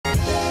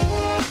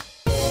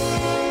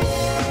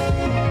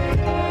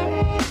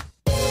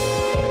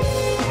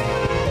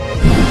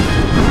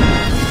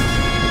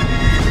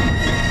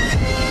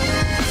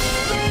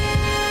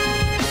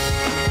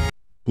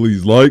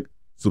Please like,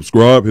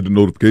 subscribe, hit the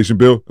notification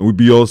bell, and we'll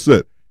be all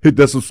set. Hit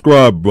that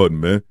subscribe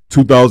button, man.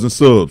 2,000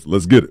 subs.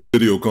 Let's get it.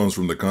 Video comes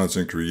from the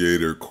content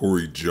creator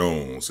Corey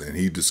Jones, and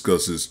he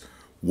discusses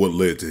what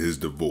led to his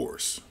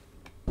divorce.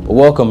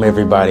 Welcome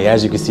everybody.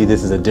 As you can see,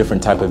 this is a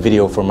different type of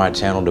video for my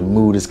channel. The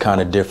mood is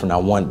kind of different. I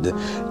want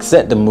to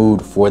set the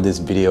mood for this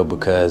video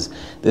because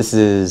this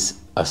is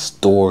a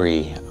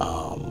story,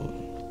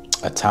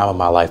 a time of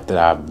my life that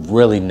I've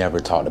really never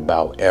talked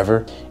about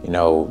ever. You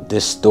know,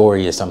 this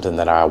story is something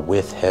that I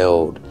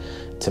withheld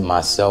to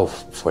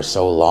myself for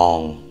so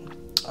long.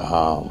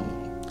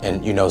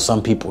 And you know,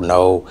 some people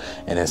know,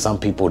 and then some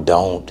people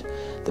don't.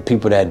 The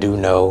people that do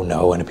know,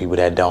 and the people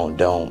that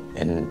don't.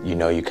 And you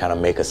know, you kind of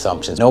make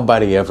assumptions.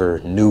 Nobody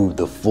ever knew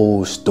the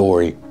full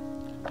story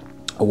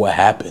of what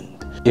happened.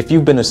 If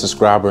you've been a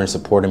subscriber and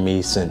supporting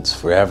me since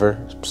forever,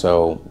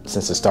 so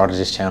since the start of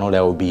this channel,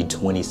 that would be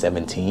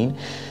 2017,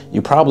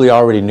 you probably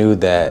already knew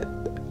that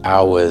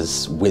I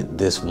was with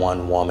this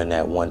one woman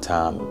at one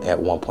time, at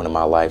one point in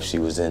my life. She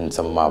was in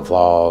some of my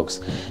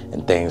vlogs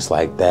and things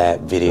like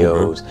that,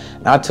 videos.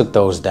 And I took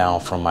those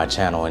down from my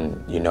channel,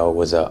 and you know, it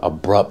was an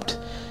abrupt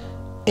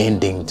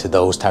ending to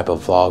those type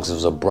of vlogs. It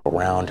was abrupt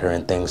around her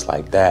and things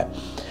like that.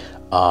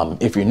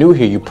 If you're new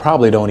here, you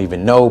probably don't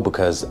even know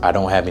because I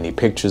don't have any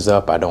pictures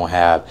up. I don't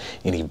have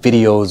any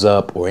videos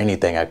up or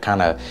anything. I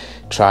kind of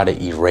try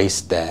to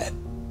erase that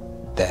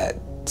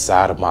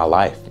side of my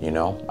life, you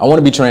know. I want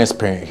to be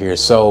transparent here.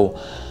 So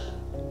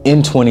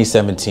in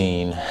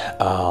 2017,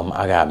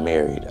 I got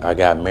married. I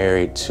got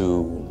married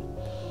to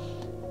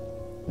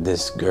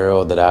this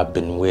girl that I've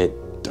been with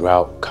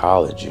throughout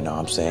college, you know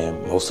what I'm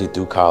saying? Mostly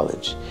through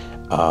college.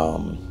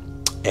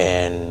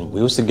 And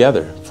we was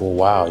together for a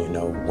while, you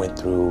know, went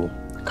through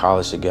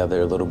college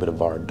together, a little bit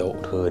of our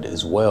adulthood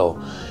as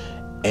well.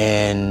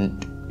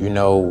 And, you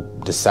know,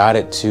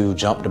 decided to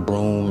jump the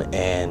broom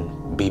and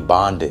be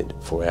bonded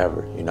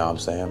forever, you know what I'm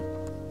saying?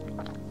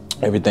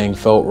 Everything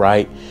felt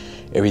right.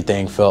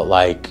 Everything felt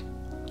like,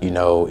 you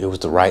know, it was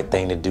the right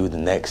thing to do, the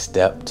next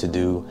step to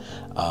do.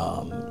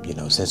 You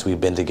know, since we've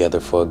been together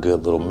for a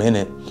good little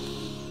minute,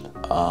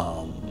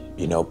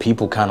 you know,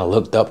 people kind of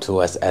looked up to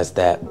us as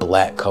that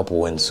black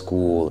couple in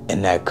school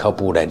and that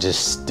couple that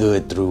just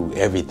stood through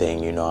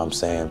everything, you know what I'm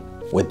saying?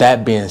 With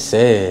that being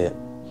said,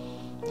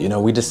 you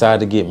know, we decided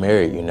to get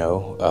married, you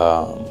know.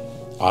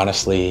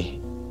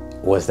 Honestly,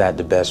 was that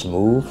the best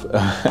move?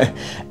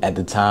 At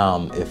the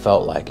time, it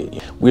felt like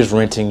it. We was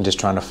renting, just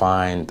trying to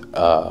find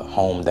a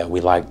home that we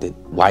liked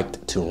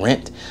to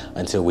rent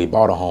until we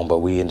bought a home, but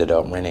we ended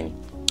up renting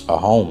a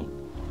home.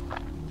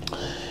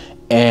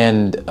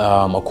 And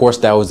of course,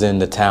 that was in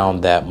the town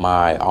that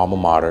my alma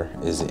mater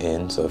is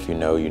in. So if you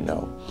know, you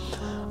know.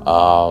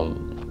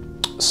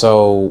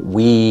 So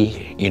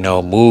we, you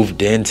know,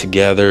 moved in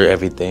together.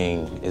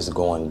 Everything is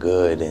going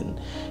good. And,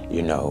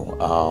 you know,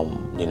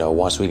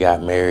 once we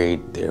got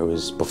married,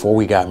 before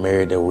we got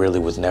married, there really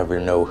was never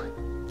no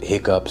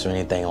hiccups or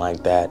anything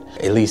like that.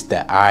 At least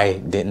that I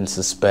didn't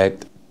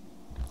suspect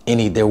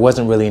there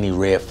wasn't really any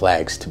red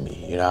flags to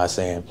me. You know what I'm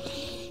saying?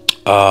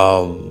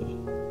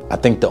 I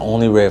think the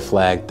only red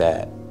flag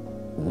that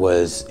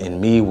was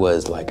in me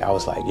was like, I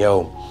was like,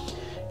 yo,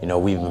 you know,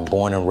 we've been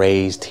born and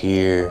raised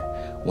here,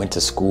 went to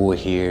school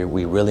here.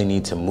 We really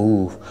need to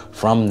move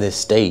from this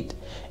state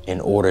in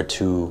order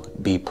to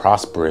be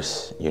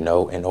prosperous, you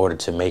know, in order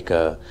to make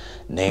a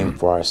name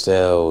for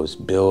ourselves,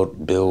 build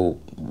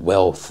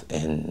wealth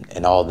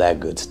and all that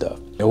good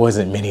stuff. There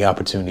wasn't many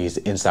opportunities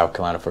in South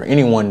Carolina for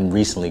anyone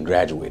recently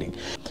graduating.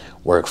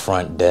 Worked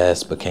front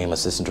desk, became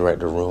assistant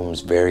director of rooms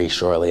very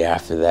shortly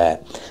after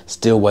that.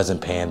 Still wasn't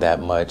paying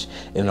that much.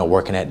 Ended up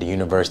working at the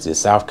University of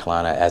South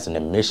Carolina as an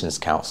admissions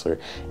counselor,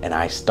 and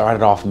I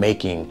started off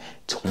making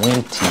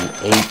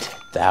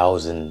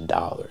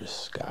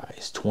 $28,000,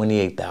 guys.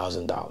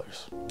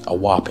 $28,000, a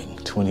whopping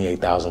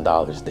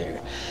 $28,000 there.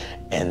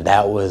 And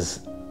that was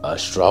a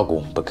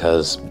struggle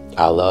because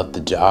I loved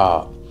the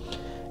job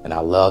and I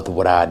loved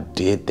what I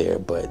did there,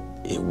 but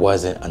it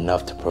wasn't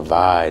enough to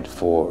provide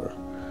for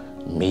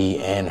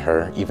me and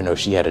her, even though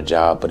she had a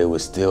job, but it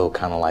was still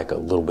kind of like a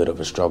little bit of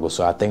a struggle.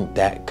 So I think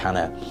that kind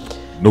of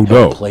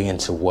play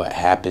into what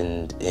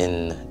happened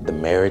in the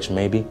marriage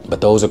maybe.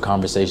 But those are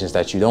conversations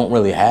that you don't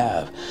really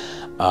have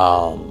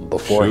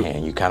beforehand.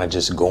 Sure. You kind of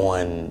just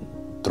going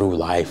through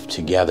life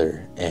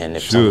together, and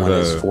if someone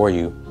is for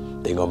you,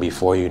 they're gonna be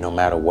for you no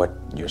matter what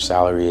your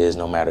salary is,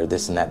 no matter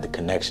this and that. The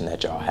connection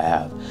that y'all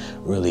have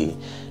really,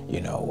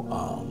 you know,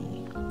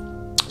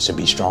 should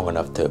be strong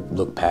enough to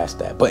look past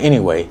that. But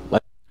anyway,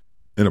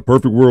 in a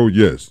perfect world,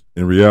 yes.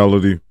 In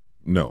reality,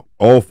 no.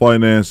 All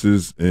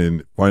finances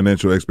and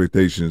financial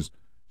expectations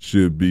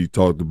should be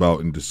talked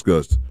about and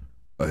discussed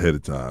ahead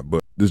of time.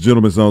 But this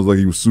gentleman sounds like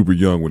he was super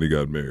young when he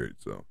got married.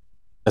 So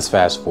let's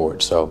fast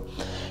forward. So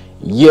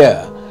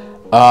yeah,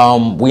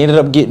 we ended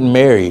up getting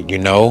married, you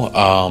know,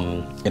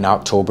 in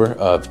October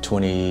of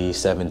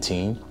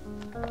 2017.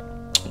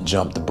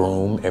 Jumped the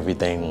broom.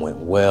 Everything went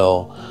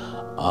well.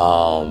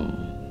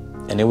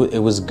 And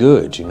it was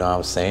good, you know what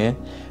I'm saying?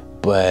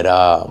 But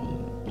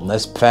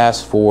let's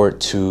fast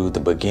forward to the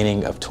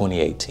beginning of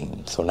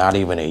 2018. So not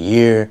even a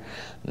year,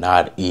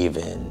 not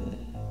even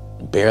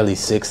barely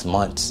 6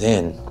 months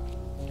in.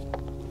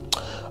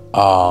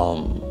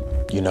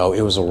 You know,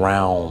 it was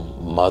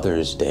around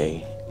Mother's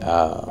Day.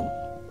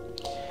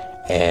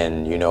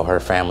 And, you know, her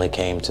family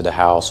came to the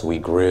house. We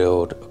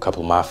grilled. A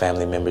couple of my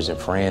family members and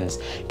friends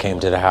came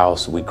to the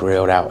house. We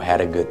grilled out, had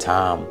a good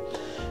time.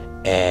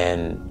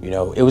 And, you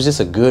know, it was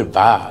just a good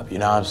vibe. You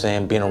know what I'm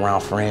saying? Being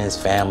around friends,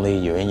 family,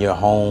 you're in your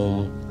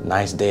home,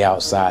 nice day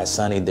outside,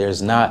 sunny.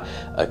 There's not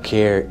a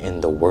care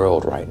in the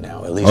world right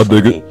now, at least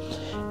for me.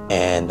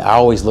 And I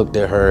always looked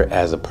at her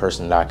as a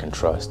person that I can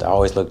trust. I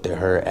always looked at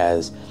her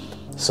as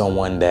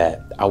someone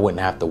that I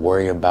wouldn't have to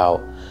worry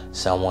about,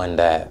 someone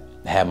that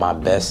had my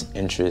best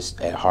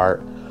interest at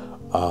heart.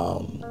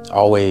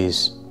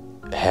 Always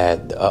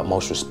had the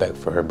utmost respect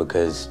for her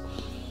because,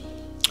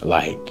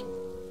 like,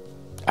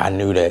 I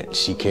knew that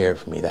she cared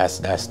for me.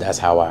 That's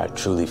how I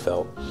truly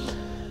felt.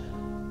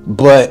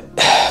 But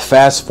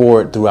fast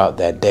forward throughout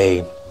that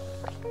day,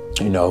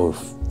 you know,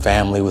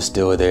 family was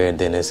still there, and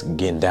then it's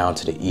getting down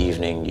to the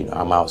evening. You know,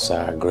 I'm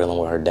outside grilling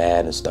with her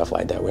dad and stuff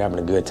like that. We're having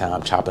a good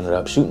time, chopping it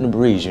up, shooting the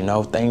breeze, you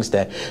know, things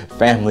that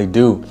family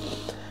do.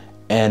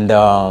 And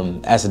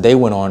as the day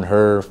went on,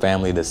 her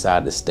family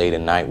decided to stay the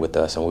night with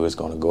us, and we was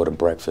going to go to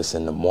breakfast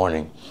in the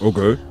morning.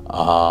 Okay.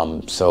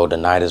 So the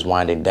night is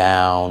winding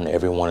down.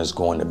 Everyone is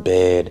going to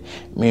bed.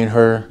 Me and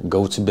her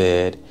go to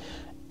bed.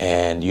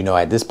 And, you know,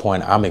 at this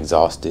point, I'm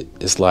exhausted.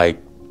 It's like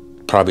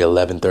probably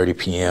 11:30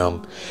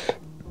 p.m.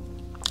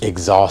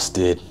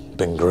 Exhausted,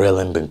 been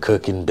grilling, been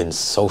cooking, been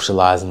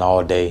socializing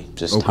all day,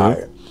 just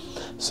tired.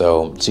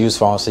 So she was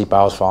falling asleep,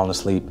 I was falling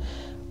asleep.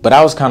 But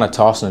I was kind of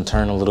tossing and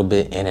turning a little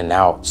bit in and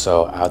out.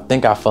 So I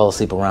think I fell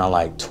asleep around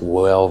like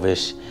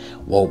 12-ish,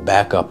 woke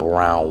back up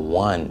around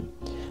 1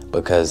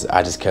 because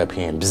I just kept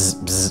hearing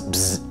bzz, bzz,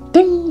 bzz,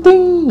 ding,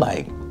 ding,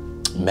 like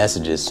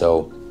messages.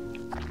 So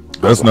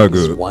that's not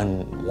good.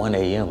 1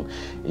 a.m.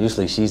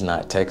 Usually she's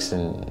not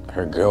texting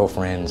her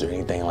girlfriends or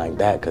anything like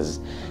that because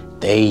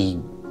they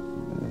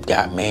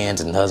got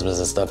mans and husbands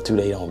and stuff too.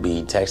 They don't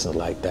be texting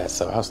like that.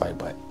 So I was like,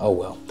 but oh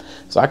well.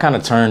 So I kind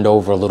of turned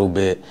over a little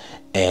bit,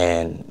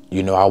 and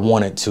you know, I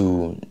wanted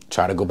to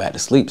try to go back to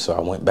sleep. So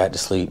I went back to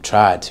sleep,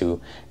 tried to,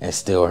 and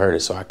still heard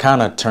it. So I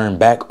kind of turned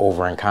back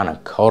over and kind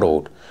of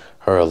cuddled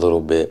her a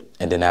little bit.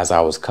 And then as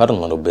I was cuddling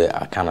a little bit,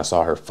 I kind of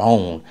saw her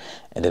phone,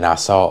 and then I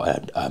saw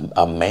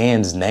a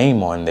man's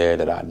name on there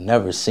that I'd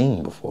never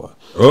seen before.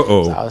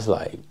 Uh-oh. So I was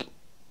like,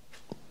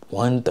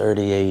 1:30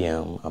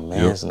 a.m., a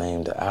man's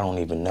name that I don't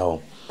even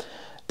know.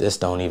 This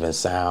don't even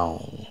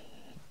sound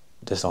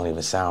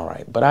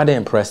right. But I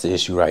didn't press the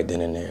issue right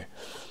then and there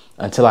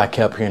until I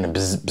kept hearing the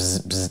bzz,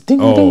 bzz, bzz, ding,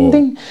 ding,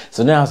 ding.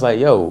 So then I was like,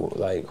 yo,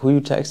 like, who you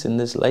texting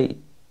this late?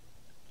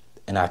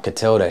 And I could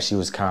tell that she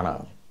was kind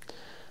of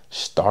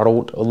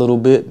startled a little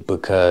bit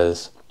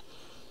because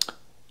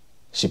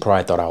she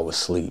probably thought I was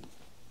asleep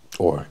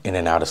or in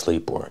and out of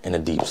sleep or in a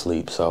deep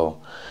sleep.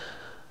 So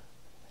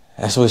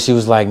that's what she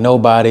was like,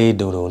 nobody,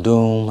 doom,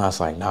 doom. I was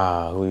like,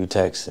 nah, who you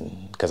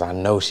texting? Because I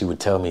know she would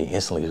tell me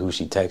instantly who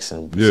she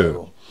texting. Yeah.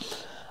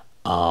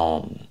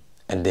 So,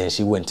 and then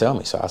she wouldn't tell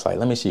me. So I was like,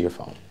 let me see your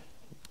phone.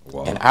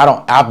 Wow. And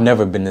I've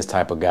never been this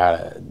type of guy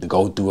to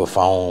go through a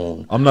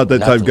phone. I'm not that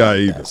type of guy like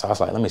either. That. So I was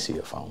like, let me see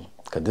your phone.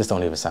 Because this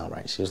don't even sound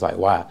right. She was like,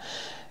 why?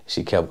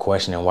 She kept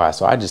questioning why.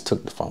 So I just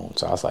took the phone.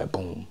 So I was like,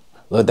 boom.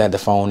 Looked at the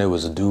phone. There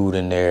was a dude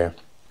in there.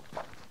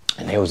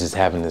 And they was just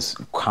having this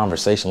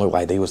conversation. Looked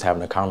like they was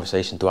having a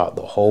conversation throughout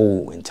the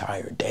whole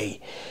entire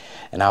day.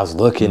 And I was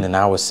looking and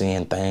I was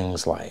seeing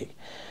things like,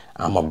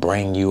 I'm going to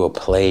bring you a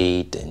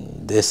plate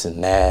and this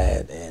and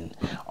that and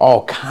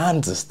all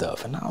kinds of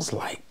stuff. And I was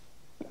like,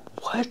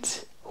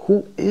 what?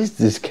 Who is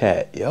this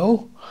cat,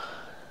 yo?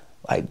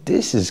 Like,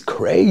 this is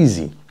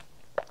crazy.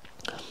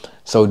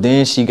 So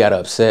then she got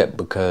upset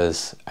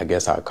because I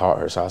guess I caught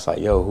her. So I was like,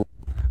 yo, who?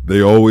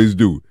 They always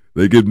do.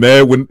 They get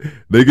mad when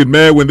they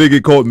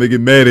get caught, and they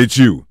get mad at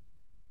you.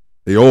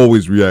 They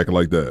always react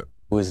like that.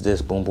 Who is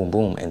this? Boom, boom,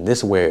 boom. And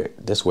this where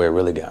it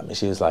really got me.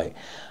 She was like,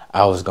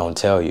 I was gonna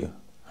tell you.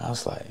 I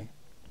was like,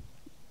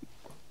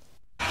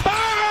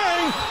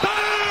 bang,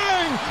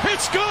 bang,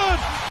 it's good.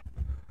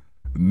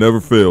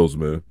 Never fails,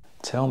 man.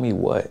 Tell me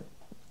what?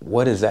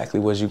 What exactly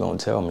was you gonna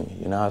tell me?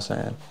 You know what I'm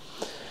saying?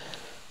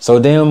 So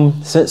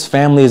then, since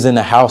family is in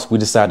the house, we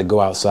decided to go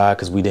outside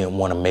because we didn't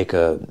want to make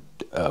a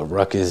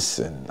ruckus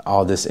and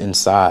all this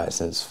inside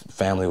since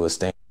family was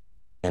staying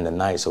in the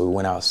night. So we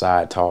went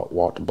outside, talked,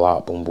 walked the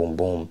block, boom, boom,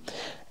 boom.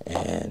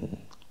 And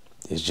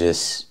it's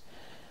just,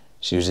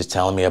 she was just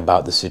telling me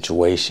about the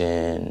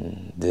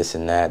situation, this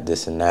and that,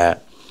 this and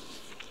that.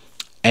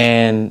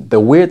 And the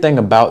weird thing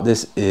about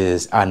this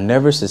is I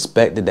never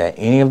suspected that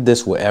any of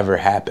this would ever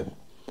happen.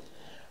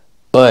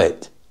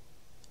 But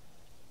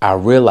I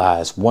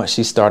realized once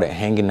she started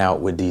hanging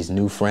out with these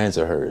new friends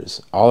of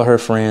hers, all of her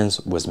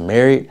friends was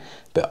married,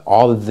 but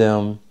all of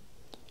them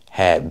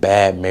had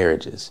bad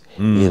marriages.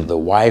 Either the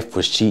wife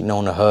was cheating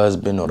on the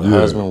husband or the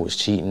husband was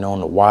cheating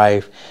on the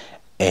wife.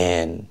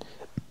 And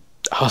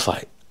I was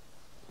like,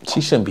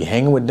 she shouldn't be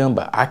hanging with them,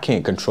 but I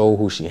can't control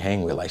who she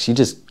hang with. Like, she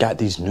just got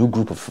these new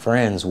group of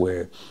friends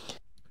where.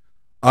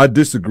 I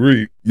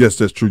disagree. Yes,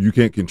 that's true. You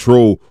can't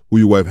control who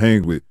your wife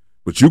hangs with,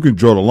 but you can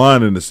draw the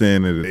line in the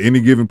sand at any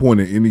given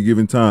point, at any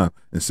given time,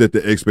 and set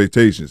the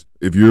expectations.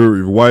 If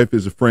your wife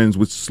is friends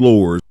with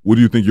slowers, what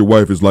do you think your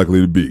wife is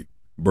likely to be?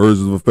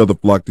 Birds of a feather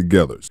flock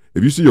together.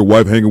 If you see your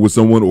wife hanging with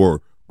someone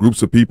or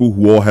groups of people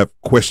who all have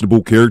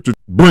questionable character,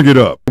 bring it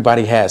up.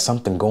 Everybody has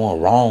something going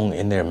wrong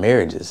in their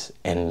marriages,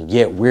 and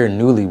yet we're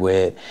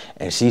newlywed,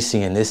 and she's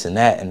seeing this and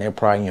that, and they're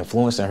probably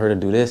influencing her to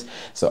do this.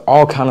 So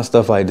all kind of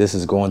stuff like this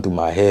is going through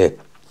my head,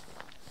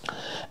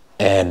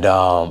 and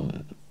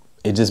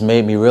it just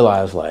made me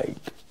realize, like,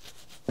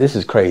 this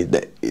is crazy.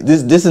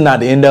 This is not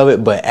the end of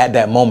it, but at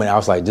that moment I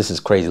was like, this is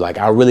crazy. Like,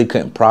 I really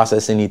couldn't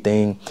process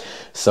anything.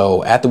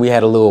 So after we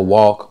had a little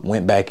walk,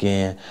 went back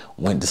in,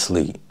 went to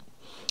sleep.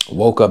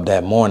 Woke up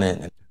that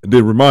morning. And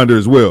then reminder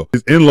as well,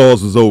 his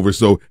in-laws is over,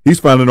 so he's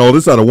finding all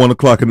this out at 1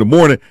 o'clock in the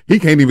morning. He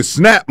can't even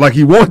snap like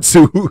he wants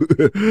to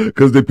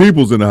because the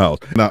people's in the house.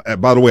 Now,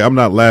 by the way, I'm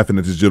not laughing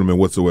at this gentleman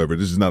whatsoever.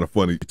 This is not a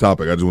funny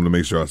topic. I just want to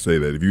make sure I say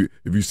that.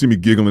 If you see me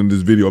giggling in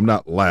this video, I'm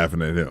not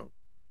laughing at him.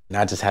 And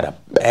I just had a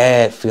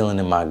bad feeling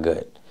in my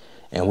gut.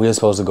 And we were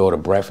supposed to go to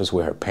breakfast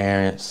with her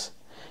parents.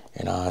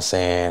 You know what I'm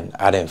saying?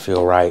 I didn't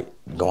feel right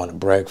going to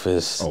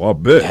breakfast. Oh, I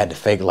bet. I had to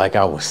fake like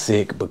I was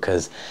sick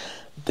because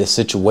the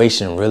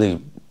situation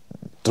really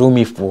threw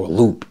me for a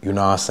loop. You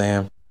know what I'm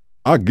saying?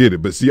 I get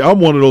it. But see, I'm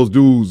one of those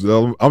dudes,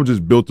 I'm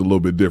just built a little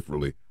bit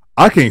differently.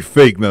 I can't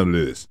fake none of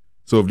this.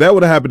 So if that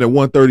would have happened at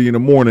 1:30 in the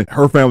morning,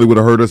 her family would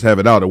have heard us have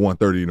it out at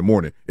 1:30 in the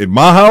morning. In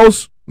my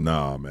house,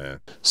 nah, man.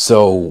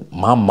 So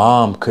my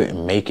mom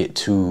couldn't make it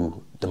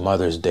to the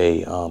Mother's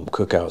Day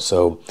cookout.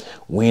 So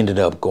we ended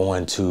up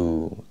going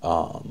to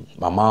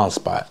my mom's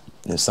spot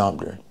in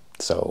Sumter.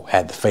 So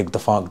had to fake the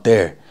funk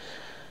there.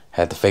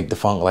 Had to fake the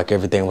funk like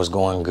everything was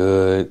going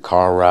good.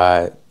 Car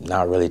ride,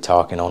 not really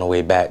talking. On the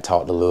way back,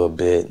 talked a little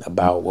bit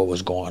about what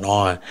was going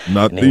on.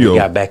 Not and then Theo. we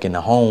got back in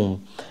the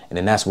home, and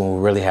then that's when we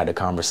really had the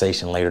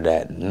conversation later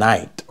that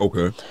night.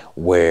 Okay.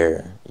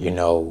 Where, you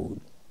know,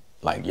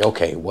 like,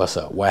 okay, what's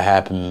up? What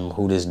happened?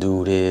 Who this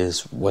dude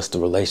is? What's the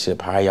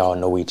relationship? How y'all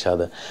know each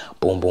other?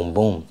 Boom, boom,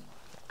 boom.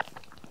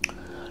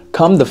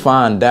 Come to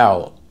find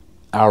out,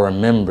 I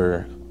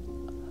remember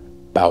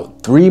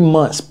about 3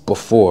 months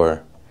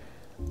before,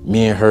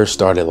 me and her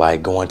started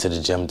like going to the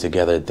gym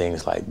together,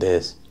 things like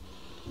this.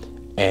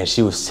 And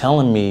she was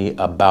telling me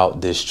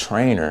about this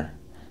trainer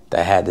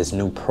that had this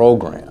new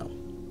program.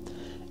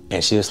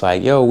 And she was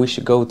like, yo, we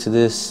should go to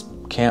this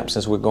camp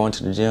since we're going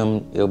to the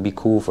gym. It'll be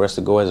cool for us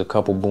to go as a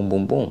couple, boom,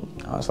 boom, boom.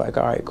 I was like,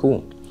 all right,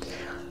 cool.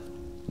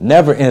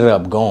 Never ended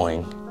up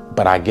going,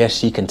 but I guess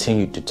she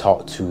continued to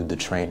talk to the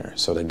trainer.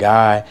 So the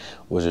guy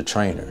was a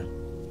trainer.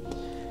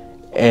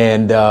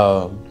 And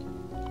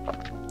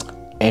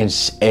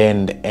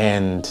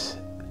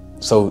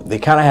so they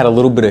kind of had a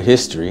little bit of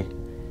history,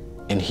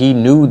 and he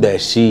knew that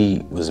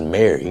she was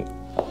married.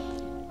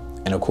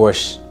 And of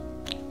course,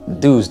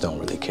 dudes don't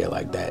really care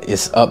like that.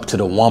 It's up to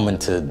the woman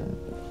to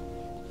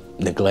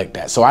neglect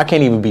that. So I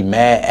can't even be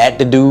mad at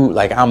the dude.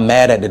 Like, I'm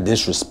mad at the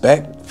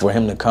disrespect for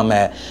him to come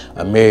at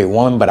a married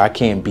woman, but I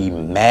can't be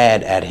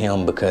mad at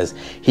him because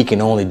he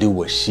can only do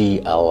what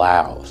she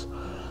allows.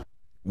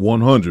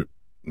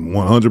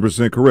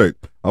 100%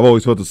 correct. I've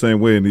always felt the same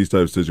way in these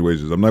types of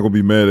situations. I'm not going to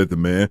be mad at the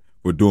man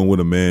for doing what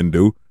a man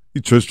do.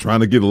 He's just trying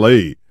to get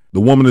laid.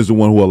 The woman is the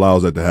one who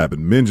allows that to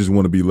happen. Men just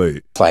want to be laid.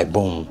 It's like,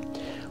 boom.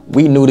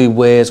 We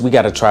newlyweds, we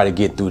got to try to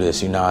get through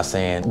this, you know what I'm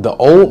saying? The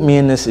old me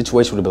in this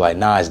situation would be like,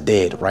 nah, it's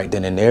dead right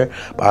then and there.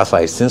 But I was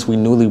like, since we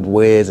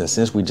newlyweds and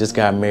since we just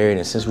got married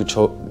and since you're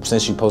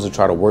supposed to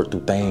try to work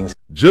through things.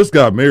 Just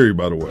got married,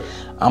 by the way.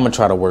 I'm going to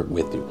try to work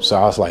with you. So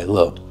I was like,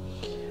 look,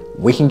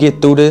 we can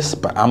get through this,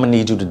 but I'm going to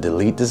need you to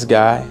delete this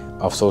guy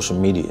off social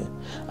media.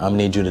 I'm going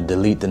to need you to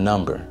delete the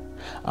number.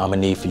 I'm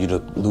going to need for you to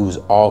lose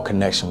all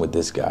connection with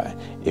this guy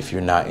if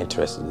you're not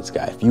interested in this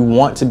guy. If you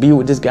want to be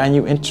with this guy and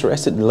you're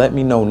interested, let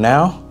me know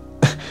now.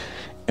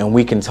 And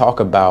we can talk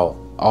about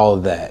all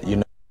of that, you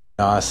know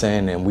what I'm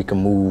saying? And we can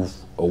move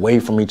away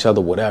from each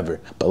other, whatever.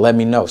 But let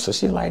me know. So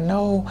she's like,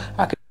 no,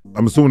 I could.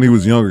 I'm assuming he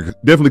was younger.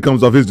 Definitely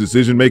comes off his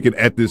decision making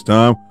at this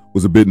time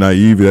was a bit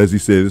naive. As he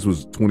said, this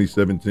was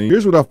 2017.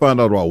 Here's what I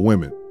found out about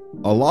women.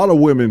 A lot of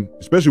women,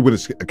 especially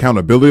with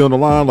accountability on the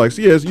line, like,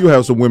 yes, you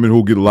have some women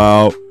who get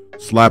loud,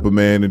 slap a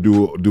man and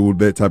do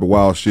that type of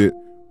wild shit.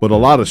 But a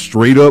lot of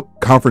straight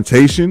up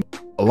confrontation,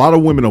 a lot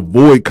of women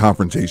avoid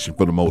confrontation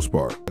for the most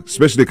part,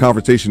 especially the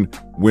confrontation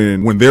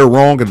when they're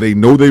wrong and they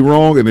know they're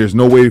wrong and there's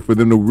no way for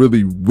them to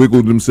really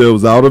wiggle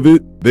themselves out of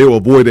it. They'll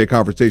avoid that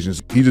confrontation.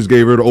 He just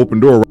gave her the open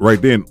door right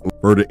then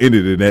for her to end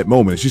it in that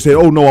moment. She said,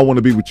 oh no, I want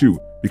to be with you,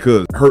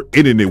 because her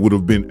ending it would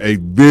have been a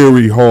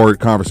very hard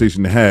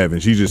conversation to have.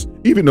 And she just,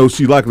 even though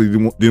she likely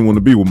didn't want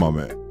to be with my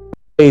man.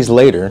 Days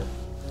later,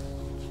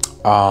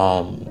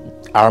 I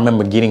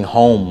remember getting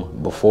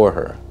home before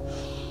her.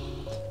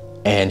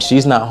 And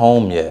she's not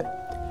home yet,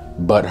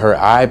 but her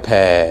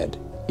iPad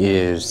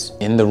is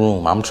in the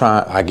room.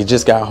 I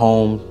just got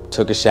home,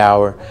 took a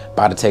shower,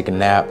 about to take a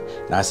nap,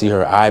 and I see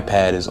her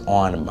iPad is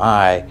on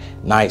my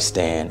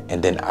nightstand,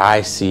 and then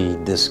I see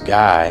this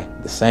guy,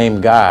 the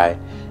same guy,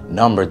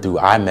 number through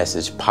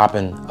iMessage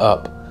popping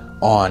up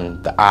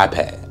on the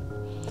iPad.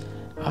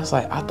 I was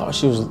like, I thought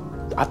she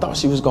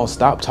was gonna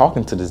stop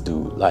talking to this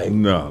dude. Like,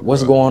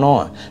 what's going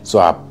on? So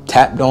I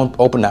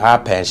opened the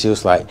iPad, and she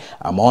was like,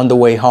 I'm on the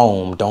way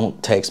home.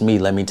 Don't text me.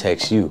 Let me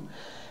text you.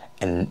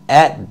 And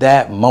at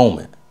that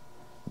moment,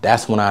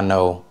 that's when I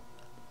know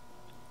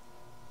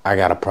I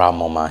got a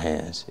problem on my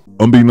hands.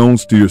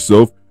 Unbeknownst to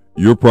yourself,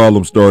 your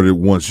problem started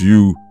once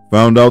you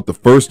found out the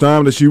first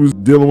time that she was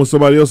dealing with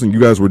somebody else and you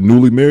guys were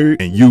newly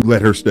married and you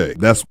let her stay.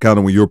 That's kind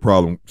of when your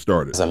problem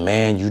started. As a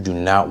man, you do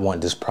not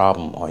want this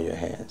problem on your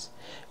hands.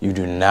 You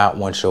do not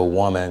want your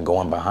woman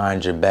going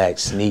behind your back,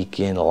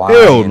 sneaking,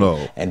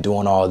 lying, and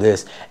doing all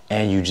this.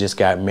 And you just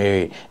got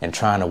married and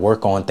trying to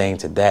work on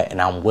things to that.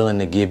 And I'm willing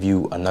to give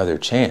you another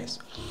chance.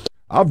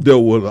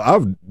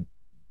 The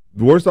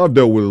worst I've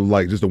dealt with is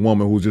like just a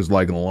woman who's just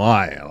like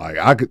lying.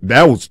 Like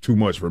that was too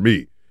much for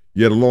me.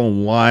 Yet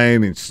alone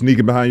lying and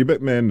sneaking behind your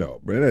back, man,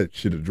 no, man, that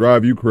shit'll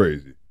drive you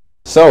crazy.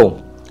 So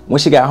when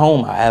she got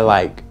home,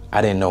 I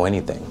didn't know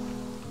anything.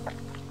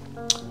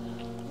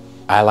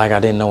 I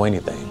didn't know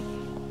anything.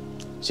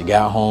 She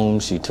got home,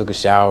 she took a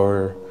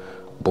shower,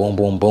 boom,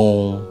 boom,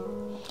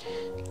 boom.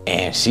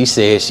 And she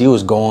said she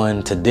was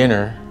going to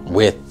dinner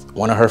with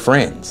one of her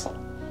friends.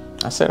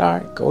 I said, all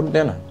right, go to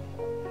dinner.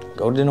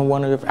 Go to dinner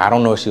with I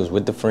don't know if she was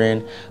with the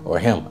friend or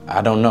him.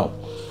 I don't know.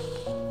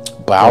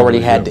 But I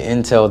already had the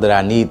intel that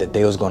I need that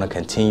they was going to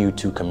continue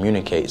to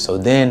communicate. So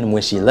then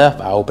when she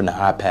left, I opened the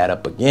iPad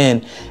up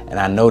again and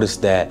I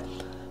noticed that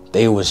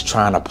they was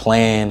trying to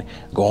plan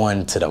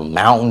going to the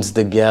mountains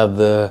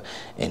together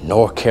in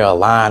North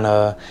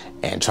Carolina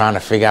and trying to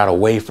figure out a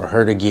way for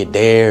her to get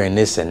there and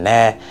this and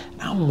that.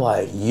 And I'm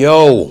like,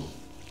 yo,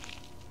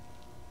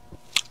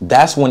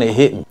 that's when it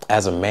hit me.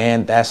 As a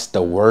man, that's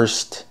the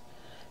worst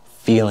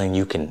feeling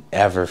you can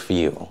ever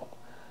feel.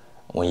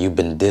 When you've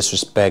been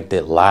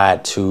disrespected,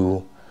 lied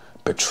to,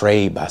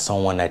 betrayed by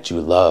someone that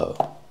you love.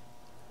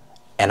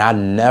 And I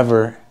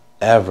never,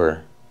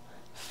 ever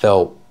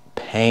felt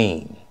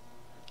pain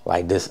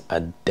like this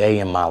a day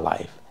in my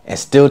life. And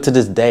still to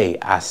this day,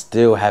 I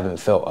still haven't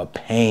felt a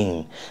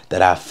pain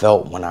that I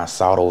felt when I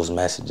saw those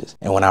messages.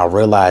 And when I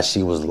realized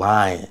she was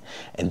lying,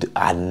 and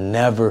I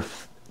never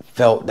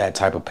felt that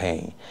type of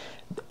pain.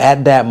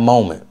 At that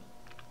moment,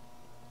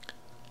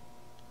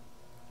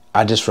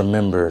 I just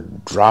remember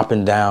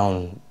dropping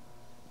down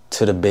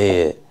to the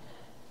bed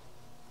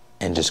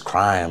and just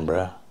crying,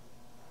 bruh.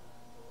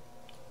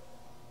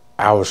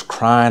 I was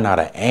crying out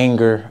of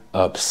anger,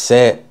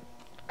 upset.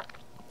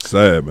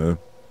 Sad, man.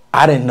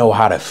 I didn't know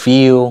how to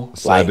feel.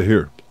 Sad to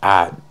hear.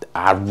 I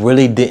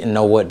really didn't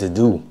know what to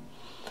do.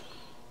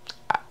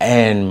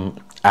 And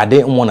I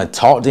didn't want to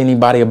talk to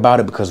anybody about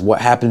it because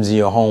what happens in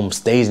your home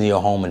stays in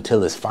your home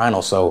until it's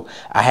final. So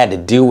I had to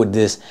deal with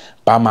this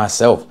by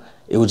myself.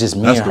 It was just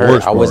me and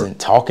her. I wasn't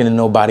talking to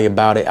nobody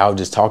about it. I was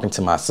just talking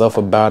to myself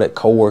about it.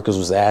 Coworkers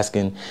was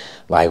asking,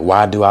 like,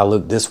 why do I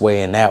look this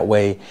way and that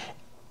way?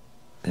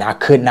 And I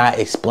could not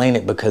explain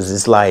it because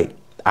it's like,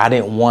 I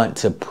didn't want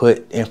to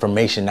put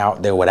information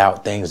out there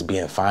without things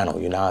being final.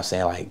 You know what I'm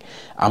saying? Like,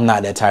 I'm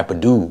not that type of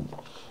dude.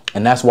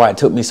 And that's why it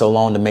took me so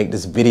long to make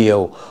this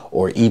video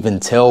or even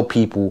tell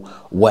people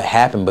what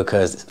happened,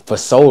 because for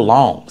so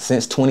long,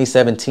 since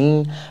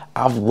 2017,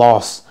 I've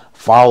lost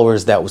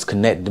followers that was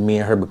connected to me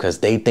and her because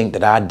they think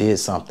that I did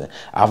something.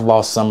 I've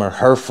lost some of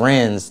her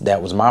friends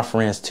that was my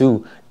friends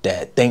too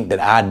that think that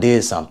I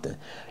did something.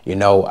 You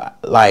know,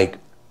 like,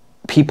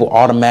 people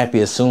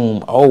automatically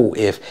assume, oh,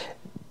 if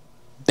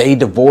they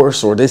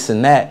divorce or this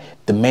and that,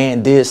 the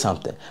man did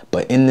something.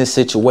 But in this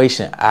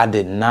situation, I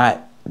did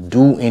not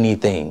do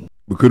anything.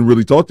 We couldn't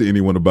really talk to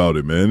anyone about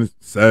it, man. It's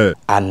sad.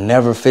 I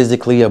never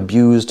physically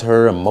abused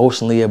her,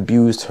 emotionally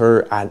abused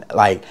her.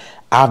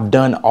 I've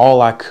done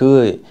all I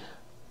could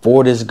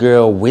for this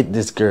girl, with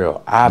this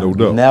girl. I've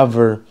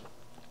never,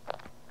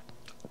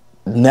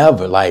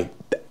 like,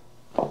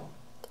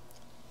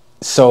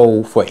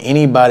 so for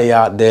anybody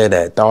out there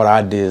that thought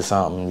I did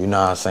something, you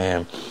know what I'm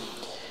saying,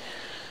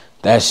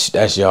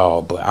 that's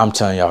y'all, but I'm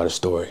telling y'all the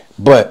story.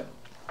 But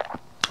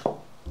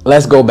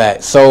let's go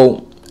back.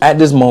 So at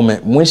this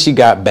moment, when she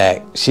got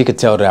back, she could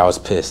tell that I was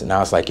pissed. And I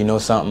was like, you know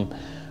something?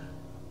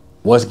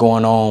 What's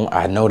going on?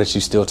 I know that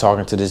you're still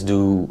talking to this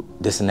dude,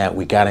 this and that.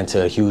 We got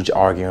into a huge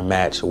arguing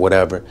match or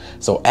whatever.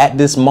 So at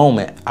this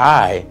moment,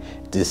 I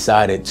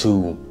decided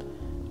to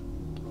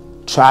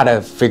try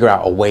to figure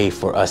out a way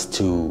for us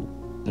to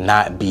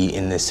not be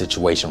in this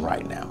situation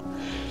right now.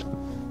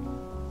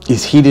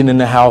 It's heated in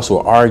the house.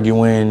 We're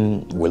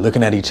arguing. We're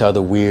looking at each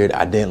other weird.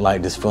 I didn't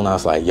like this feeling. I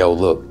was like, yo,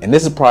 look. And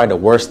this is probably the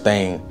worst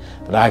thing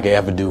that I could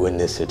ever do in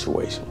this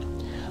situation.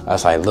 I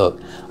was like, look,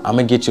 I'm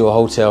going to get you a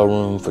hotel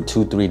room for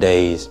 2-3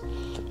 days.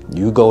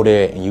 You go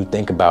there and you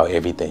think about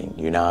everything.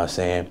 You know what I'm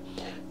saying?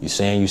 You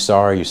saying you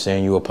sorry, you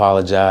saying you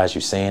apologize,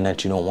 you saying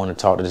that you don't want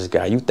to talk to this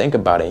guy. You think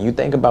about it, and you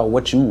think about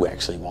what you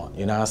actually want.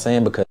 You know what I'm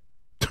saying? Because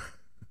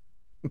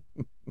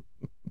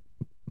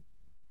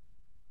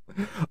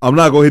I'm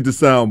not gonna hit the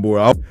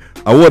soundboard.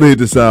 I want to hit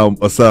the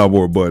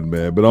soundboard button,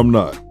 man, but I'm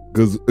not,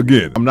 because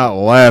again, I'm not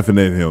laughing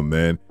at him,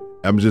 man.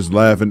 I'm just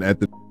laughing at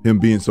him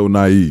being so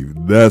naive.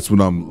 That's what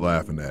I'm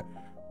laughing at.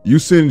 You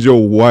send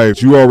your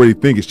wife, you already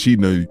think is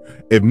cheating on you.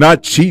 If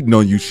not cheating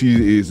on you,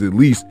 she is at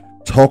least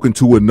talking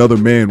to another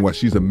man while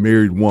she's a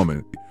married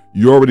woman.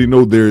 You already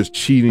know there's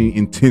cheating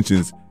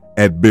intentions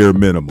at bare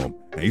minimum.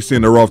 And you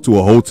send her off to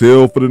a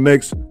hotel for the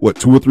next,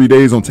 2 or 3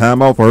 days on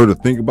timeout for her to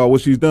think about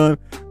what she's done?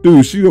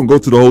 Dude, she gonna go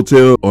to the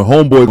hotel, or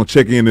homeboy gonna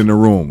check in the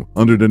room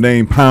under the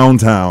name Pound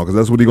Town, because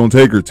that's what he gonna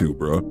take her to,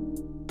 bro.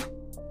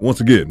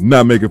 Once again,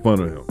 not making fun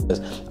of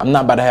him. I'm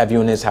not about to have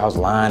you in this house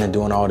lying and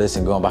doing all this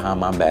and going behind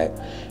my back.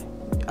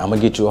 I'm gonna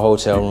get you a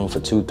hotel room for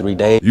 2-3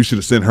 days. You should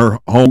have sent her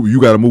home.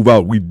 You gotta move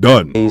out. We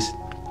done.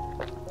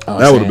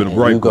 That would have been a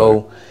bright. You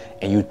go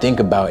and you think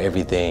about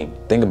everything.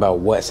 Think about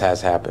what has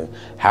happened,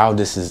 how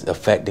this is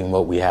affecting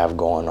what we have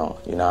going on.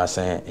 You know what I'm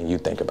saying? And you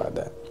think about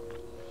that.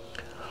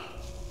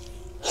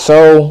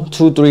 So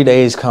 2-3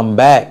 days come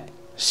back.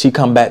 She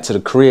come back to the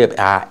crib.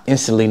 I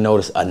instantly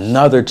notice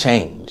another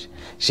change.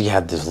 She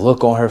had this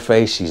look on her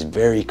face. She's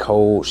very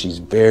cold. She's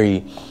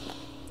very,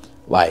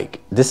 like,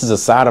 this is a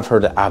side of her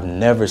that I've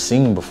never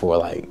seen before.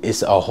 Like,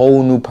 it's a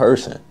whole new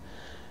person.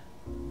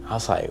 I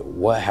was like,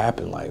 what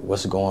happened? Like,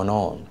 what's going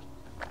on?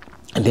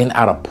 And then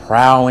out of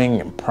prowling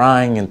and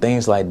prying and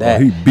things like that,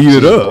 he beat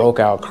it up.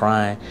 Broke out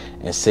crying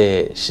and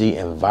said she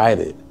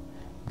invited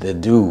the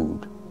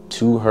dude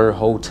to her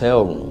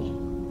hotel room.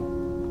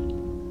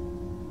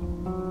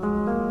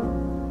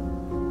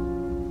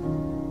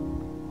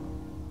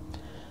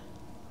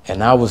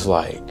 And I was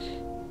like,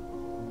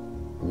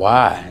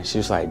 why? She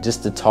was like,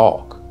 just to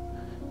talk.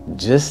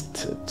 Just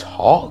to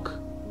talk?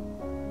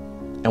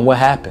 And what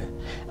happened?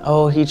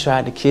 Oh, he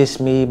tried to kiss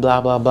me, blah,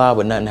 blah, blah,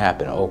 but nothing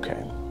happened.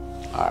 Okay.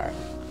 All right.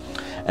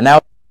 And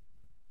now,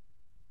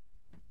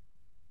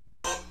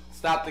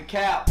 stop the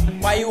cap.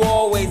 Why you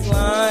always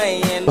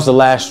lying? it was the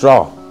last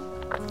straw.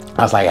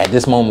 I was like, at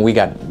this moment, we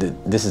got,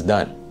 this is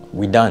done.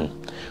 We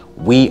done.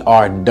 We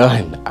are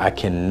done. I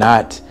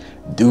cannot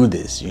do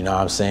this. You know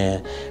what I'm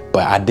saying?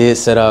 But I did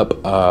set up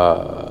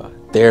a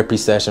therapy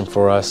session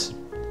for us.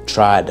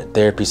 Tried the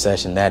therapy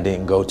session. That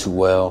didn't go too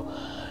well.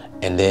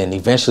 And then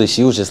eventually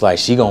she was just like,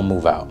 she gonna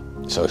move out.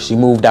 So she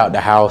moved out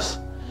the house.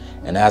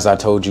 And as I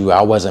told you,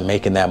 I wasn't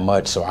making that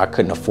much, so I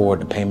couldn't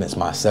afford the payments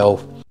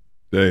myself.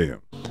 Damn.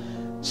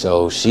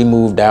 So she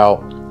moved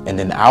out, and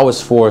then I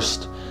was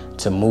forced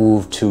to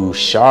move to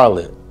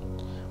Charlotte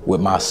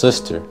with my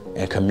sister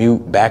and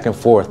commute back and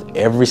forth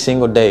every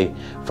single day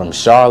from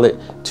Charlotte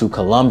to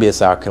Columbia,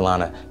 South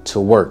Carolina to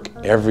work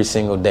every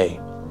single day.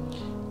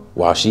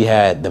 While she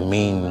had the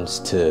means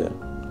to,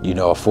 you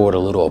know, afford a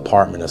little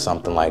apartment or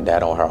something like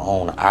that on her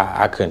own,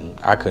 I couldn't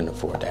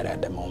afford that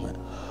at that moment.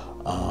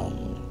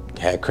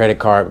 Had credit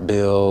card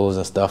bills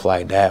and stuff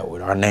like that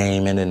with our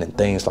name in it and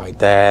things like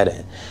that,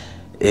 and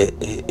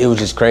it was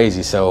just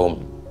crazy. So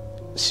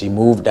she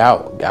moved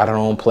out, got her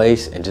own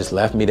place, and just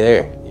left me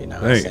there. You know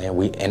what I'm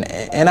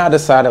saying? And I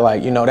decided,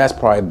 like, you know, that's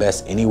probably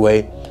best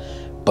anyway.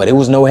 But it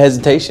was no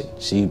hesitation.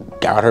 She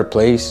got her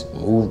place,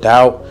 moved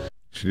out.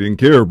 She didn't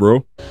care,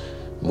 bro.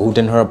 Moved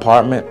in her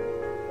apartment,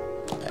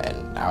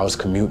 and I was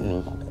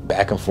commuting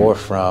back and forth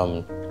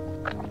from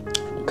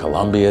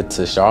Columbia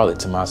to Charlotte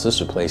to my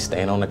sister's place,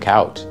 staying on the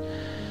couch.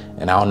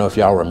 And I don't know if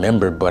y'all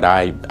remember, but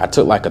I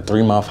took like a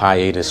 3-month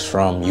hiatus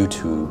from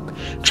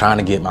YouTube, trying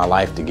to get my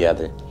life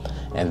together.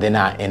 And then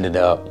I ended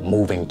up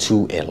moving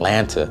to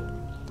Atlanta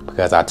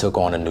because I took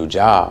on a new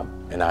job,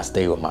 and I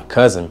stayed with my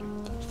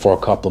cousin for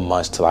a couple of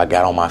months till I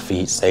got on my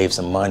feet, saved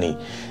some money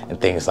and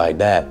things like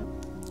that.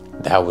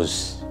 That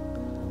was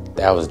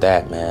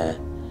that,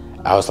 man.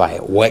 I was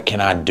like, what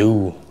can I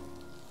do?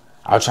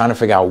 I was trying to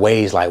figure out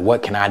ways, like,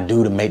 what can I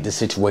do to make the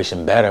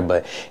situation better?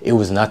 But it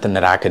was nothing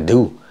that I could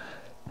do.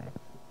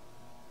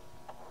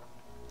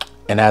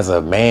 And as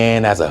a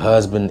man, as a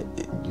husband,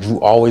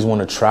 you always want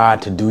to try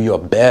to do your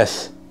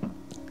best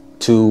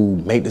to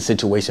make the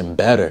situation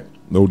better.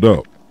 No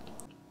doubt.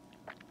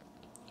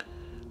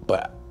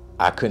 But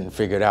I couldn't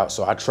figure it out.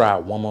 So I tried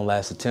one more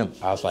last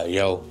attempt. I was like,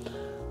 yo,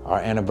 our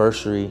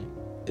anniversary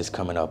is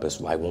coming up. It's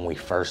like when we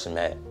first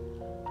met.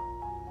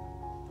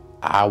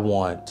 I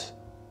want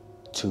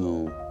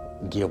to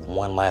give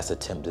one last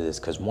attempt to this,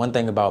 because one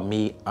thing about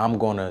me, I'm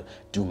gonna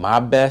do my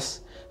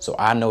best, so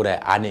I know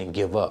that I didn't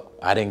give up.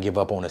 I didn't give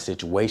up on the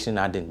situation.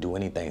 I didn't do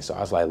anything. So I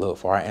was like, look,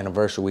 for our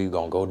anniversary, we're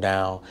gonna go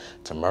down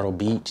to Myrtle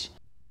Beach.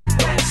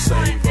 Don't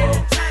save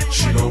her.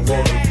 She don't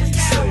want to be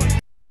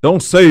saved.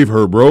 Don't save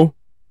her, bro.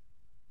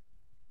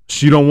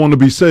 She don't want to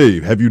be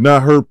saved. Have you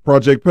not heard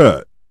Project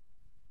Pat?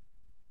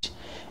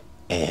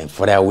 And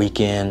for that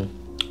weekend,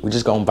 we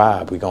just gonna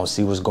vibe. We gonna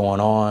see what's going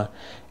on.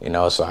 You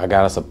know, so I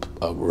got us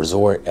a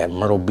resort at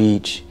Myrtle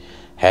Beach,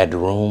 had the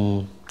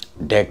room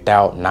decked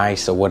out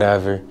nice or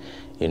whatever,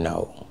 you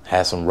know,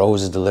 had some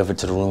roses delivered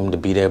to the room to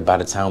be there by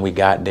the time we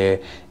got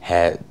there,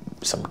 had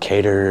some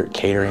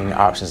catering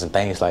options and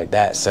things like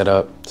that set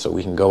up so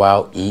we can go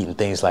out, eat and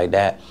things like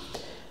that.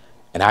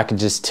 And I could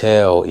just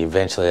tell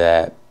eventually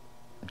that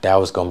that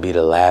was going to be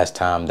the last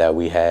time that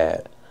we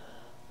had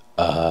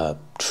a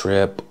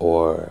trip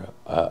or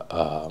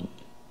a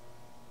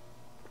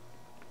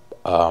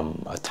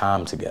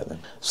time together.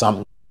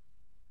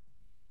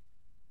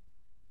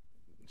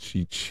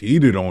 She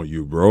cheated on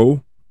you,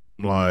 bro.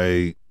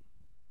 Like,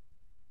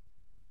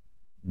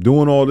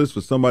 doing all this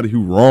for somebody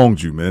who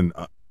wronged you, man.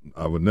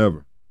 I would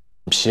never.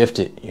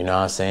 Shifted, you know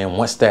what I'm saying?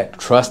 Once that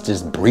trust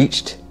is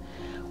breached,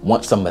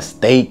 once a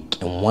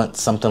mistake and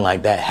once something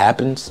like that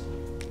happens,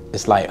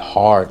 it's like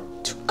hard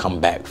to come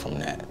back from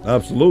that.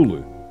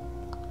 Absolutely.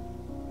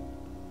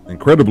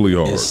 Incredibly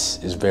hard. It's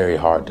very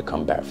hard to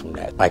come back from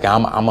that. Like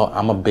I'm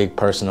a big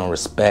person on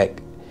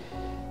respect,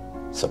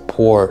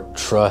 support,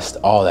 trust,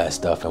 all that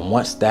stuff. And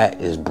once that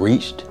is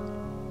breached,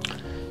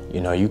 you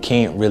know,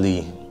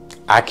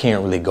 I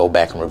can't really go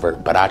back and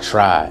revert, but I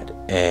tried.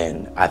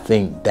 And I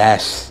think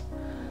that's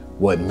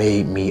what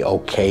made me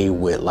okay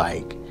with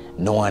like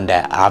knowing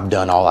that I've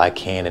done all I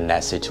can in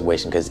that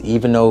situation. Because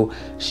even though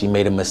she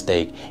made a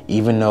mistake,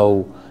 even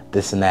though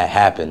this and that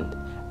happened,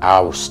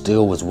 I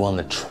still was willing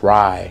to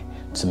try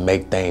to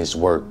make things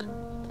work.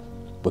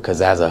 Because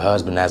as a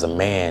husband, as a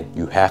man,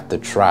 you have to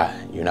try.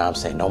 You know what I'm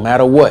saying? No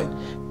matter what,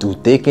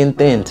 through thick and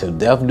thin, till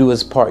death do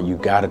us part, you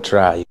gotta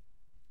try.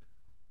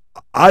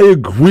 I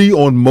agree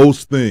on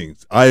most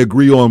things.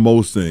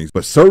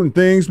 But certain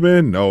things,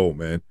 man, no,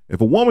 man.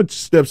 If a woman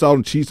steps out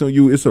and cheats on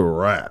you, it's a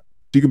wrap.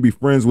 She can be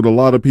friends with a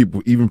lot of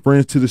people, even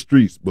friends to the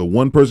streets. But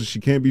one person she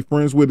can't be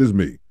friends with is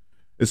me.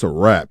 It's a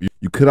wrap.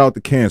 You cut out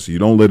the cancer. You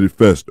don't let it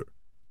fester.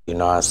 You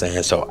know what I'm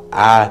saying? So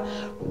I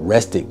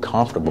rested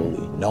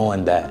comfortably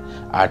knowing that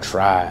I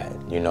tried,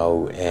 you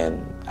know,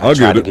 and I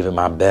tried to give it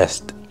my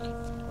best.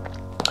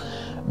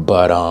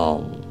 But,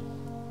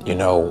 you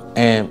know,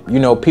 and, you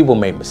know, people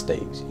make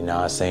mistakes, you know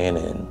what I'm saying?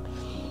 And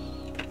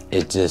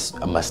it's just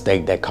a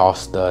mistake that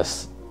cost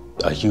us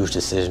a huge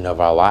decision of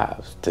our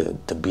lives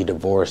to be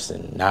divorced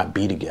and not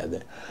be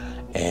together.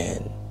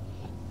 And,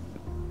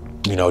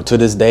 you know, to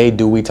this day,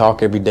 do we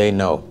talk every day?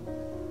 No.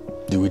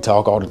 Do we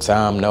talk all the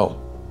time? No.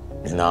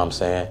 You know what I'm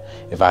saying?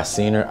 If I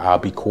seen her, I'll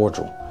be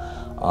cordial.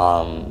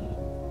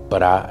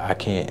 But I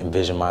can't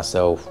envision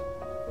myself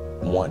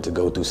wanting to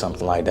go through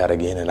something like that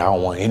again, and I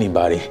don't want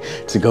anybody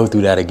to go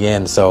through that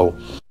again. So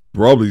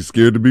probably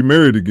scared to be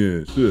married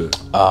again. Shit.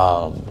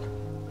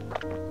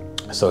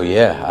 So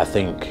yeah, I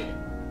think,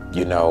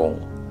 you know,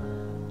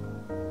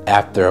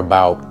 after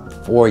about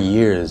 4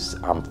 years,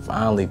 I'm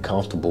finally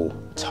comfortable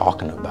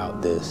talking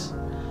about this,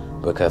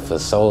 because for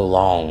so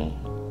long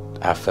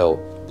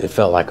it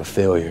felt like a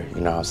failure,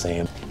 you know what I'm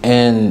saying?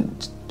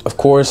 And of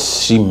course,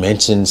 she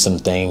mentioned some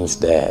things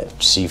that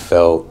she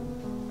felt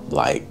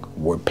like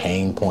were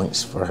pain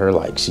points for her.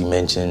 Like she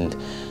mentioned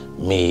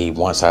me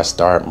once I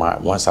started my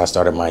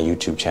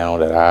YouTube channel,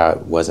 that I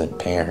wasn't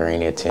paying her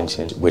any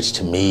attention, which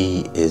to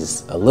me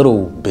is a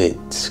little bit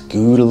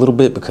skewed a little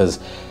bit, because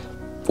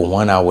for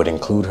one, I would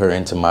include her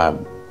into my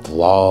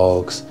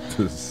vlogs.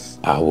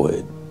 I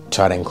would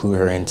try to include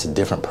her into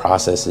different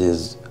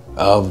processes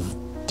of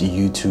the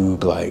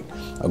YouTube. Like,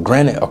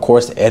 granted, of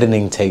course,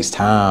 editing takes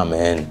time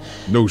and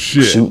no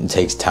shit, shooting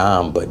takes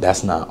time, but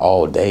that's not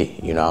all day.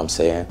 You know what I'm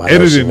saying? I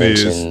editing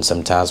mentioned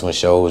sometimes when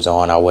show was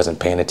on, I wasn't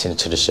paying attention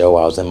to the show.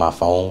 I was in my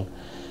phone.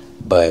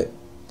 But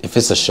if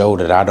it's a show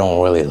that I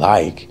don't really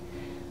like,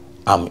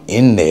 I'm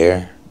in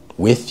there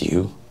with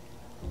you.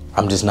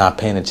 I'm just not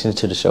paying attention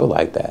to the show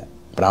like that.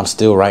 But I'm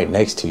still right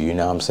next to you. You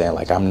know what I'm saying?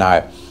 Like, I'm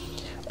not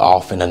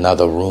off in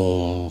another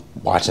room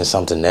watching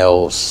something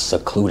else,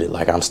 secluded.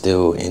 Like, I'm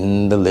still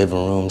in the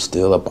living room,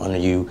 still up under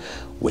you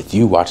with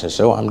you watching the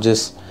show. I'm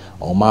just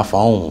on my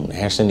phone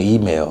answering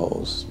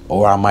emails,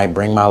 or I might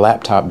bring my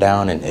laptop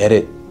down and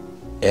edit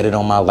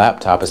on my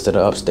laptop instead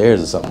of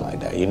upstairs or something like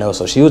that, you know?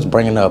 So she was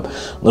bringing up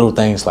little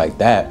things like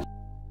that.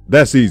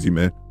 That's easy,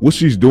 man. What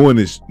she's doing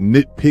is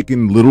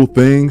nitpicking little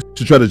things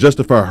to try to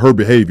justify her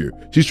behavior.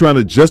 She's trying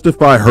to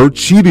justify her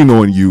cheating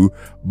on you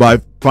by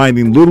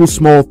finding little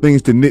small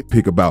things to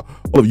nitpick about.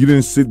 Oh, you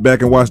didn't sit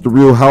back and watch The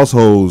Real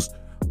Households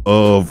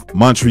of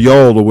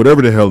Montreal or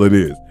whatever the hell it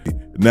is.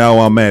 Now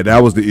I'm mad.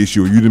 That was the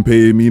issue. You didn't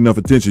pay me enough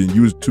attention.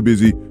 You was too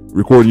busy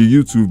recording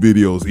your YouTube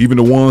videos, even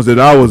the ones that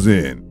I was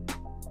in.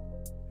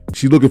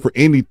 She's looking for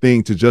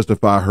anything to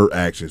justify her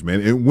actions,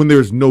 man. And when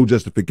there's no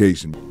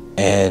justification.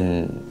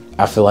 And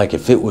I feel like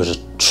if it was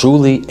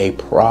truly a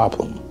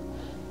problem,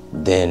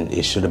 then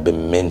it should have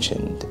been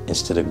mentioned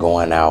instead of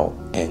going out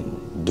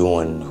and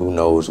doing who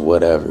knows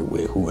whatever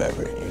with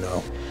whoever, you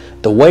know.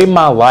 The way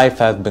my life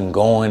has been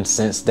going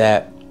since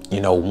that,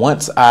 you know,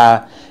 once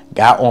I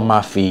got on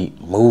my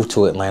feet, moved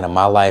to Atlanta,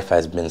 my life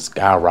has been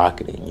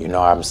skyrocketing, you know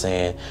what I'm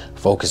saying?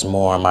 Focused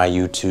more on my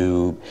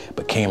YouTube,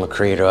 became a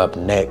creator up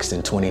next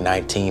in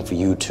 2019 for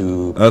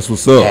YouTube. That's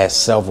what's up. Had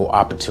several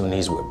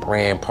opportunities with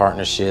brand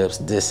partnerships,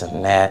 this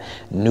and that,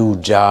 new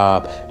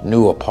job,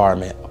 new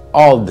apartment,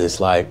 all of this.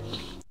 Like,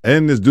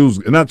 And this dude's,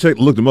 and I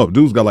looked him up.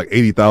 Dude's got like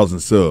 80,000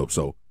 subs,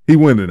 so he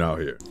winning out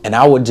here. And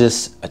I would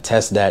just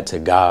attest that to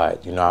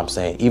God. You know what I'm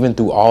saying? Even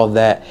through all of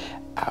that,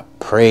 I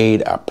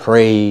prayed.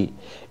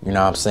 You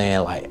know what I'm saying?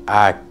 Like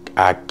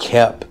I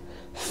kept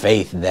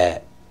faith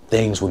that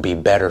things would be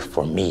better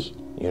for me.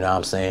 You know what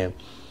I'm saying?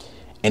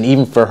 And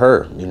even for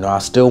her, you know, I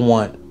still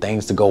want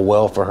things to go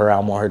well for her. I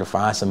want her to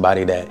find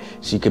somebody that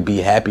she could be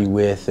happy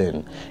with,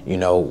 and you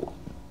know,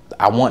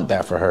 I want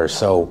that for her.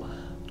 So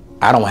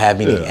I don't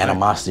have any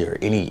animosity or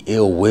any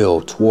ill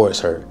will towards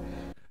her.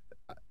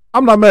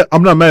 I'm not mad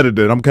at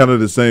that. I'm kind of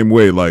the same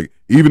way. Like,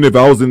 even if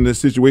I was in this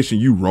situation,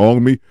 you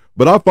wronged me,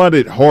 but I find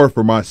it hard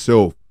for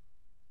myself.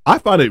 I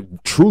find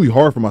it truly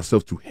hard for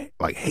myself to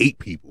like hate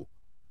people.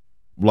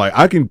 Like,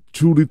 I can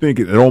truly think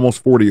at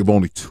almost 40 of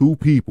only 2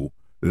 people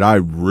that I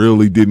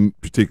really didn't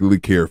particularly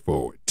care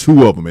for.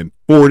 2 of them in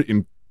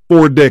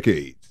 4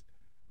 decades.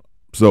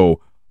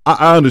 So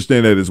I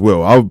understand that as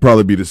well. I would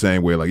probably be the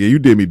same way. Like, yeah, you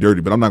did me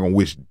dirty, but I'm not gonna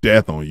wish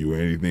death on you or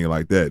anything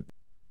like that.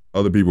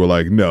 Other people are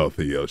like, no,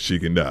 Theo, she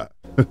can die.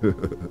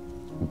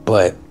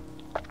 But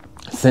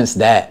since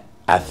that,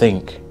 I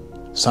think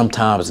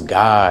sometimes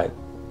God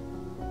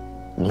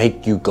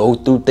make you go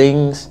through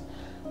things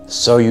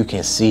so you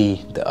can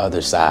see the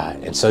other side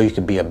and so you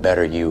can be a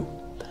better you.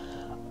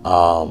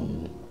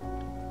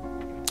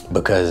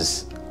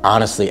 Because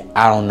honestly,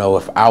 I don't know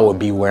if I would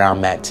be where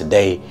I'm at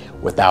today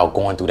without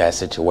going through that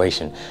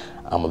situation.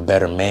 I'm a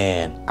better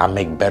man. I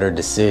make better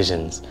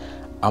decisions.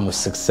 I'm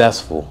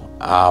successful.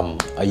 I'm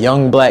a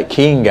young black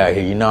king out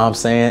here, you know what I'm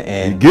saying?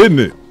 And you're getting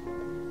it.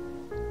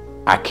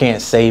 I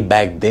can't say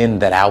back then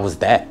that I was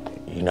that,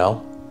 you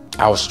know?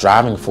 I was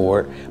striving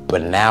for it,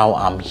 but now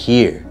I'm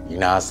here. You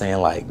know what I'm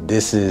saying? Like,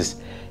 this is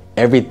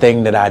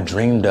everything that I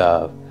dreamed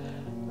of,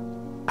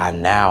 I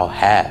now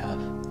have.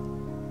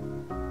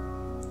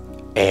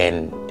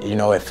 And, you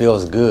know, it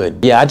feels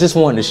good. Yeah, I just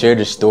wanted to share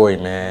this story,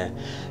 man,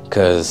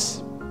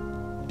 because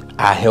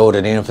I held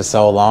it in for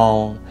so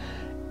long.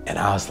 And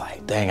I was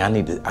like, dang, I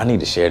need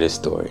to share this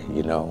story,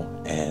 you know,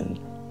 and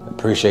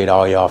appreciate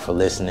all y'all for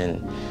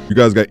listening. If you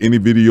guys got any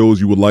videos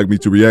you would like me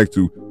to react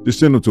to, just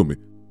send them to me.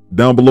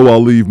 Down below, I'll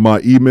leave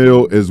my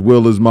email as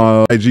well as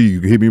my IG.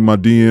 You can hit me in my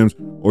DMs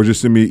or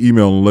just send me an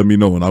email and let me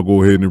know, and I'll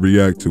go ahead and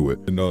react to it.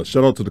 And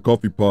shout out to the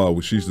Coffee Pod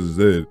with Shisa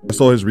Zed. I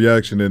saw his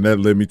reaction, and that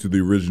led me to the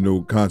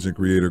original content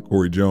creator,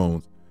 Corey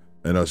Jones.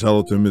 And shout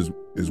out to him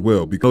as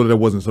well, because that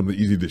wasn't something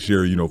easy to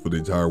share, you know, for the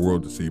entire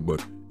world to see,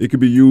 but it could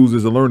be used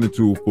as a learning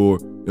tool for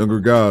younger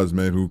guys,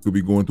 man, who could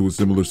be going through a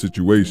similar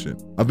situation.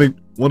 I think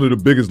one of the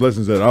biggest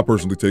lessons that I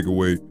personally take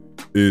away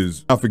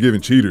is not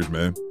forgiving cheaters,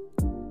 man.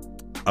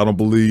 I don't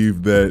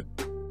believe that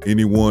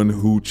anyone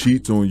who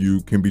cheats on you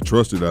can be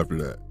trusted after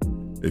that.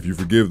 If you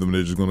forgive them,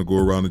 they're just going to go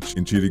around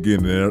and cheat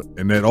again.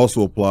 And that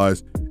also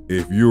applies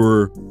if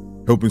you're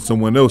helping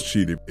someone else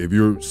cheat. If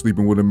you're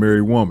sleeping with a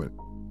married woman,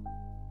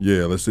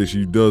 yeah, let's say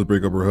she does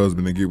break up her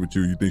husband and get with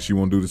you, you think she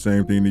won't do the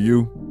same thing to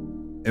you?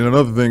 And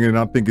another thing, and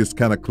I think it's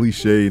kind of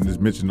cliche and is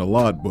mentioned a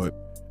lot, but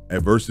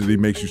adversity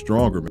makes you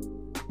stronger,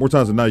 man. More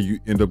times than not, you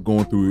end up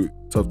going through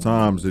tough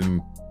times,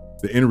 and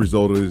the end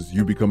result is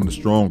you becoming a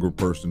stronger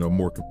person, a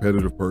more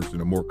competitive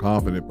person, a more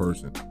confident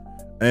person,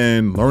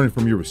 and learning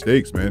from your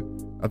mistakes, man.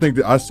 I think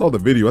that I saw the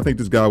video. I think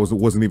this guy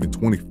wasn't even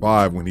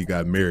 25 when he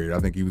got married. I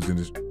think he was in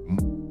his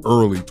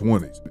early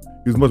 20s.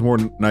 He was much more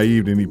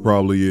naive than he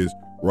probably is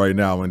right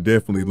now, and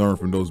definitely learn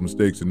from those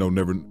mistakes and know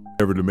never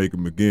to make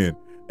them again.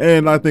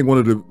 And I think one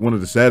of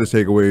the saddest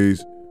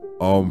takeaways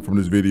from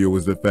this video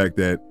was the fact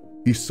that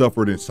he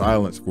suffered in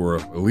silence for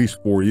at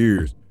least 4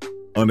 years,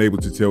 unable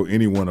to tell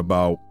anyone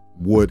about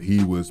what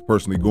he was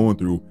personally going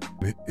through.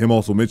 Him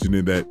also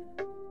mentioning that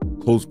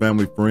close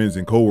family, friends,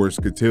 and coworkers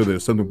could tell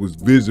that something was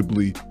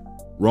visibly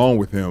wrong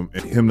with him,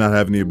 and him not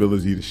having the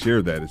ability to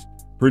share that is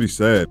pretty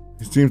sad.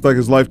 It seems like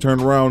his life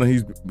turned around and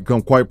he's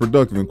become quite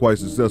productive and quite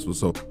successful.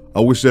 So I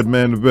wish that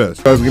man the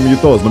best. Guys, give me your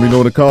thoughts. Let me know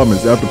in the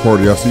comments. After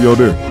party, I'll see y'all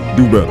there.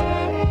 Do better.